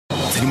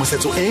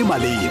tshedimosetso e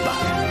maleba,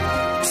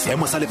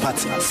 seemo sa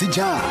lefatshe se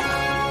jang,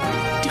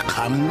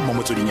 dikgang mo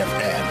motsweding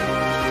FM,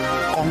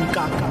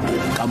 konka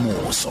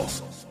bokamoso.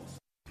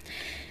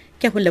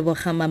 Ke go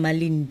leboga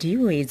Mamalindi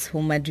o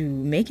etsho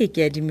madume ke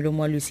Keadimilwe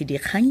Moalusi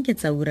dikgang ke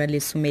tsa ura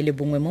lesome le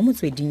bongwe mo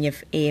motsweding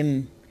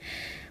FM.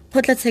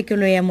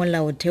 Kgotlatshekelo ya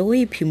molaotheo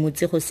e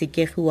phimotse go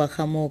sekegiwa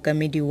ga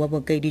mookamedi wa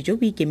bokaedi jo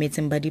bo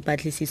ikemetseng ba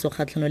dipatlisiso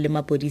kgatlhanong le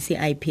mapodisi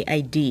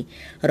IPID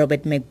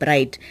Robert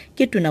McBride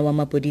ke tona wa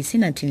mapodisi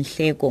Nathi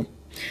Nhleko.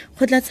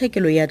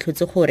 Kgotlatshekelo ya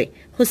tlhotse gore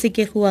go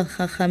sekegiwa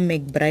ga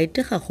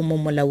McBride ga go mo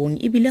molaong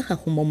ebile ga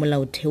go mo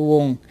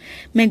molaotheong.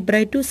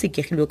 McBride o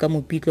sekegilwe ka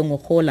mopitlo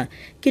ngogola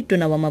ke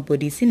tona wa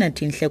mapodisi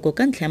Nathi Nhleko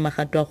ka ntlha ya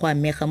magato a go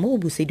amega mo go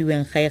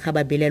busediweng gae ga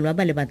babelelwa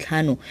ba le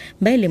batlhano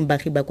ba e leng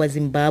baagi ba kwa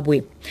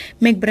Zimbabwe.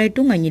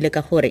 McBride o ngangile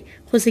ka gore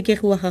go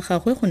sekegiwa ga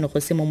gagwe go ne go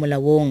se mo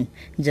molaong.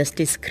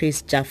 Justice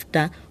Chris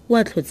Jafta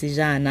wa tlhotse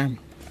jaana.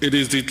 It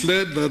is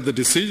declared that the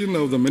decision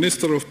of the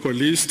Minister of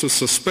Police to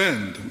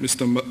suspend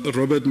Mr.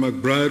 Robert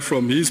McBride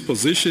from his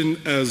position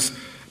as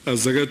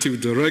Executive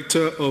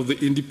Director of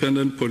the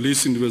Independent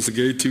Police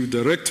Investigative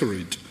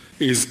Directorate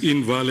is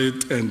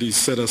invalid and is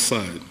set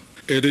aside.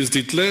 It is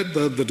declared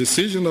that the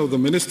decision of the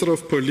Minister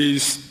of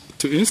Police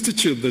to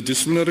institute the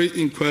disciplinary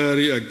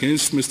inquiry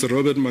against Mr.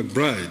 Robert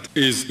McBride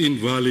is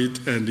invalid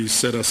and is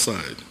set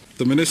aside.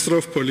 The Minister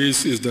of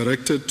Police is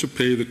directed to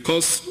pay the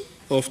costs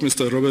of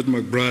Mr. Robert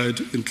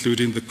McBride,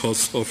 including the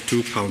cost of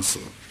 2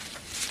 counsel.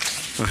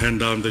 I hand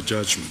down the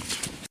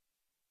judgment.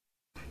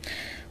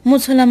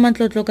 Motshola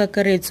matlotlo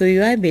kakaretso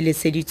yo a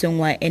beleseditsweng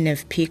wa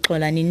NFP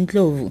Nathi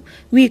Nhleko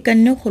o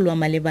ikanne go lwa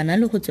malebana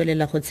le go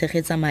tswelela go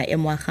tshegetsa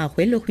maemo a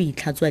gagwe le go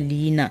itlhatswa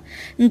leina.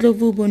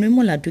 Nhleko o bonwe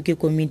molato ke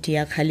komiti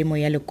ya kgalemo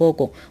ya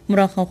lekoko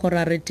morago go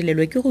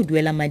retelelwe ke go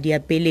duela madi a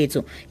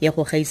peeletso ya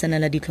go gaisana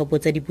la ditlhopho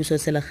tsa dipuso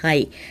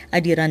selegae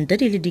a diranta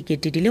di le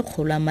dikete di le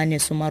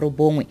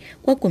 490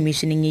 kwa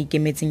komisheneng e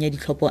ikemetseng ya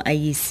ditlhopho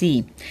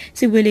IEC.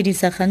 Sebueledi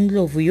sa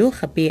Nhleko yo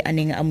gape a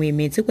neng a mo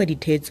emetse kwa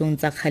ditheetsong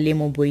tsa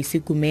kgalemo Boise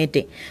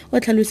Kumete o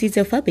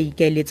tlhalositse fa ba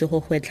ikaeletse go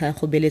gwetla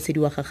go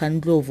belesediwa ga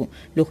Nhleko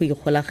le go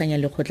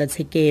ikgolaganya le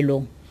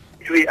Kgotlatshekelo.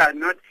 We are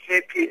not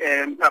happy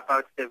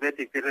about the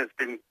verdict that has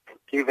been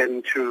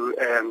given to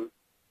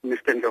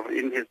Mr. Nhleko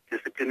in his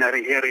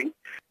disciplinary hearing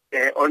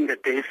on the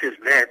basis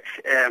that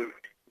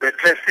the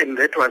person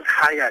that was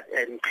hired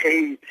and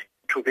paid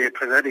to be a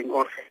presiding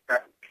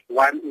officer,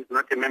 one is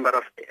not a member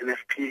of the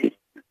NFP.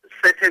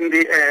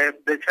 Certainly,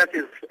 the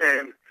charges,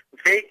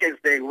 vague as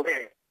they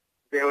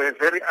were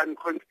very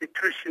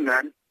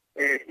unconstitutional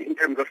in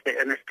terms of the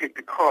NFP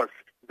because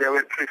they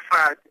were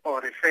preferred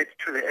or referred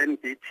to the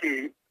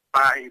NDT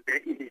by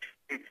the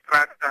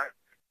instructor.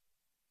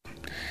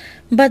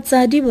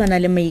 Batsadi ba na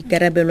le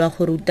maikarabelo a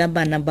go ruta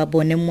bana ba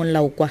bone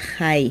molao kwa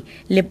gae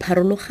le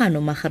pharologano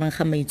magareng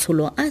ga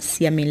maitsholo a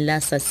siameng le a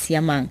sa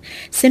siamang.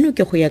 Seno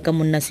ke go ya ka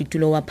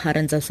monnasetulo wa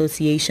Parents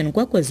Association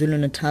kwa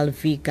KwaZulu-Natal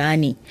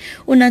Vigani.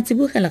 O na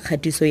tsibogela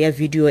kgatiso ya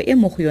video e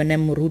mo go yone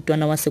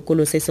morutwana wa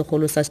sekolo se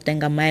segolo sa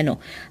Stengamano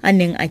a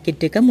neng a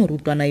keteka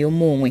morutwana yo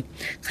mongwe.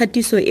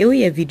 Kgatiso eo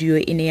ya video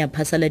e ne ya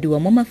phasaladiwa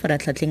mo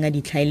mafaratlhatlheng a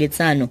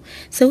ditlhaeletsano.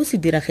 Seo se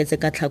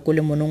diragetse ka Tlhakole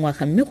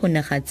monongwaga mme go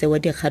ne ga tsewa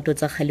dikgato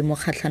tsa kgalemo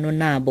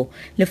kgatlhanong nabo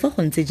le fa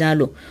go ntse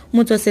jalo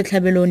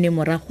motswasetlhabelo ne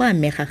morago a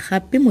mega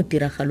gape mo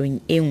tiragalong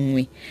e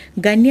nngwe.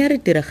 Gani a re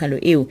tiragalo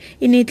eo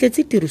e ne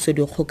tletse tiriso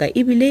dikgoka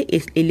ebile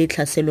e le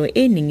tlhaselo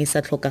e neng e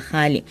sa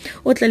tlhokagale.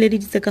 O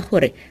tlaleditse ka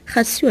gore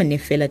ga se yone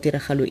fela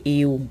tiragalo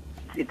eo.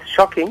 It's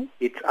shocking,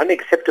 it's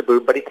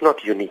unacceptable, but it's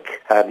not unique.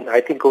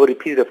 I think over a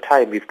period of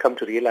time we've come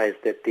to realize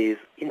that there's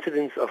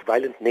incidents of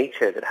violent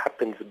nature that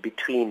happens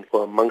between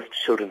or amongst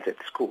children at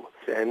school,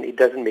 and it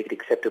doesn't make it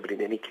acceptable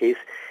in any case.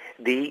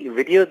 The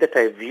video that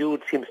I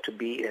viewed seems to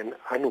be an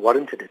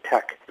unwarranted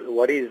attack.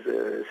 What is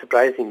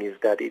surprising is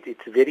that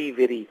it's very,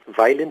 very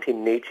violent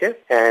in nature,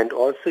 and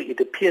also it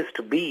appears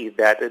to be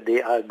that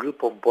there are a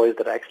group of boys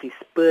that are actually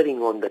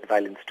spurring on that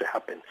violence to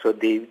happen. So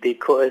they're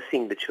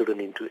coercing the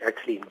children into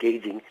actually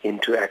engaging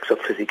into acts of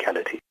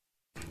physicality.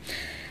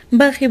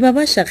 Baagi ba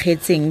ba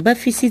shagetseng ba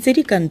fisitse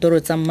dikantoro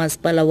tsa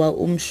masepala wa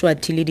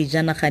Umshwathi le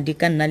dijanaga di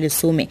ka nna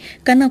lesome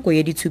ka nako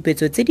ya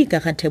ditshupetso tse di ka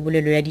ga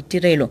thebolelo ya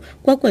ditirelo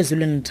kwa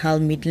KwaZulu-Natal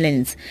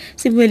Midlands.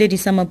 Sebueledi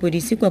sa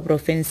mapodisi kwa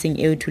profenseng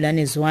eo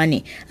Thulane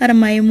Zwane a re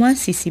maemo a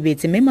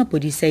sisibetse mme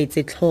mapodisi a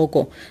etse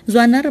tlhoko.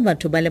 Zwane a re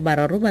batho ba le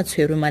bararo ba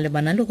tshwerwe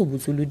malebana le go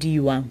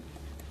botsolodiwa.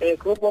 A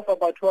group of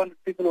about 200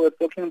 people were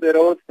blocking the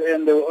roads,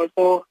 and they were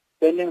also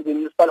burning the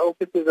municipal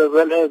offices as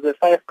well as the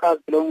 5 cars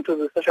belonging to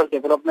the social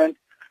development,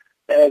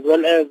 as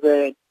well as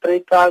 3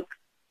 cars,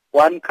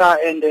 1 car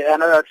and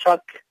another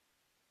truck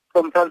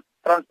from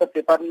transport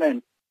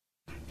department.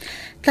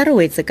 tla re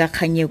wetse ka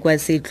kganye kwa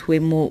setlhoe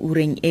mo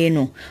ureng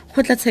eno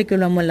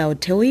kgotlatshekelo ya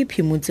molaotheo e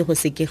phimotse go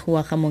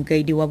sekegiwa ga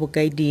mokaedi wa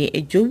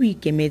bokaedi jo bo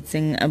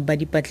ikemetseng ba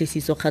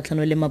dipatlisiso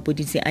kgatlhanong le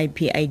mapodisi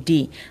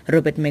IPID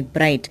Robert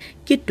McBride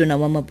ke tona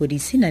wa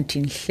mapodisi Nathi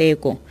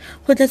Nhleko.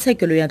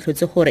 Kgotlatshekelo ya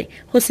tlhotse gore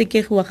go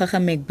sekegiwa ga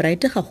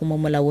McBride ga go mo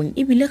molaong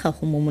ebile ga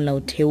go mo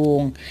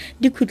molaotheong.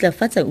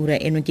 Dikhutlafatsa ura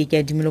eno ke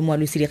Keadimilwe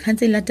Moalusi dikgang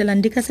tse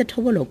latelang di ka se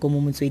thoboloko mo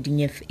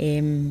motsweding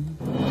FM.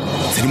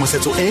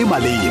 Tshedimosetso e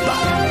maleba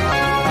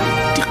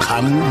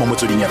dikgang mo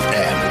motsweding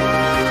FM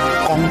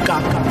konka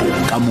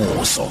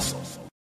bokamoso.